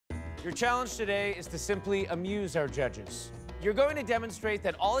Your challenge today is to simply amuse our judges. You're going to demonstrate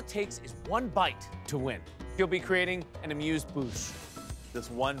that all it takes is one bite to win. You'll be creating an amuse-bouche. This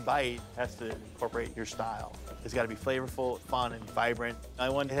one bite has to incorporate your style. It's got to be flavorful, fun, and vibrant. I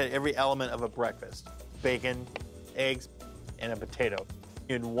want to hit every element of a breakfast. Bacon, eggs, and a potato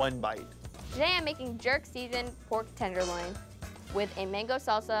in one bite. Today I'm making jerk seasoned pork tenderloin with a mango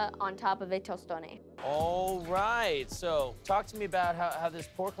salsa on top of a tostone. All right, so talk to me about how this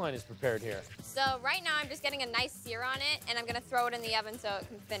pork loin is prepared here. So right now I'm just getting a nice sear on it, and I'm gonna throw it in the oven so it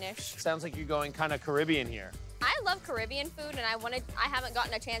can finish. Sounds like you're going kind of Caribbean here. I love Caribbean food, and I haven't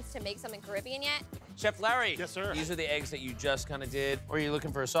gotten a chance to make something Caribbean yet. Chef Larry. Yes, sir. These are the eggs that you just kind of did. Or are you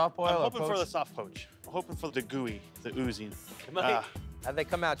looking for a soft boil? I'm or hoping poach? for the soft poach. I'm hoping for the gooey, the oozing. How'd they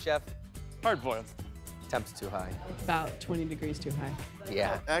come out, Chef? Hard boiled. Temp's too high. About 20 degrees too high.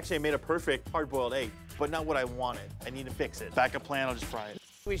 Yeah. Actually, I made a perfect hard-boiled egg, but not what I wanted. I need to fix it. Backup plan, I'll just fry it.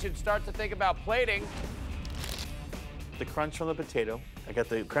 We should start to think about plating. The crunch from the potato. I got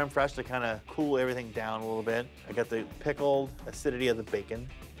the creme fraiche to kind of cool everything down a little bit. I got the pickled acidity of the bacon.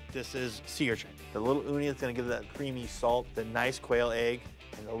 This is sea urchin. The little uni that's gonna give that creamy salt, the nice quail egg.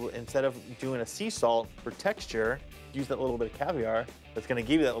 And instead of doing a sea salt for texture, use that little bit of caviar that's gonna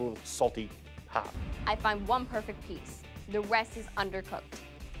give you that little salty pop. I find one perfect piece. The rest is undercooked.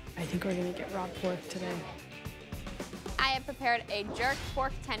 I think we're gonna get raw pork today. I have prepared a jerk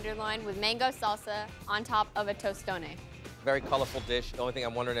pork tenderloin with mango salsa on top of a tostone. Very colorful dish. The only thing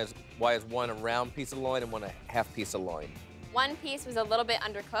I'm wondering is why is one a round piece of loin and one a half piece of loin? One piece was a little bit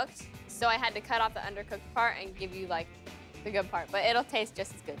undercooked, so I had to cut off the undercooked part and give you like the good part, but it'll taste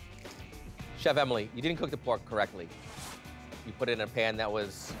just as good. Chef Emmalee, you didn't cook the pork correctly. You put it in a pan that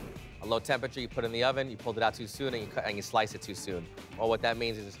was a low temperature, you put it in the oven, you pulled it out too soon, and you sliced it too soon. Well, what that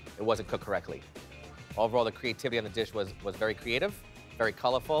means is it wasn't cooked correctly. Overall, the creativity on the dish was very creative, very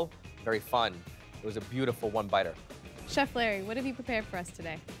colorful, very fun. It was a beautiful one-biter. Chef Larry, what have you prepared for us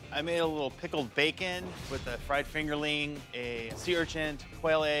today? I made a little pickled bacon with a fried fingerling, a sea urchin,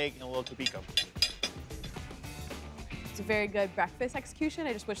 quail egg, and a little tobacco. It's a very good breakfast execution.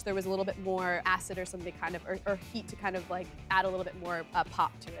 I just wish there was a little bit more acid or something kind of, or heat to kind of like add a little bit more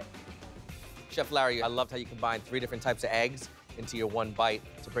pop to it. Chef Larry, I loved how you combined 3 different types of eggs into your one bite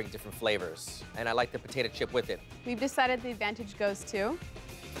to bring different flavors. And I like the potato chip with it. We've decided the advantage goes to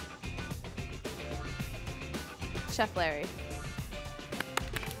Chef Larry.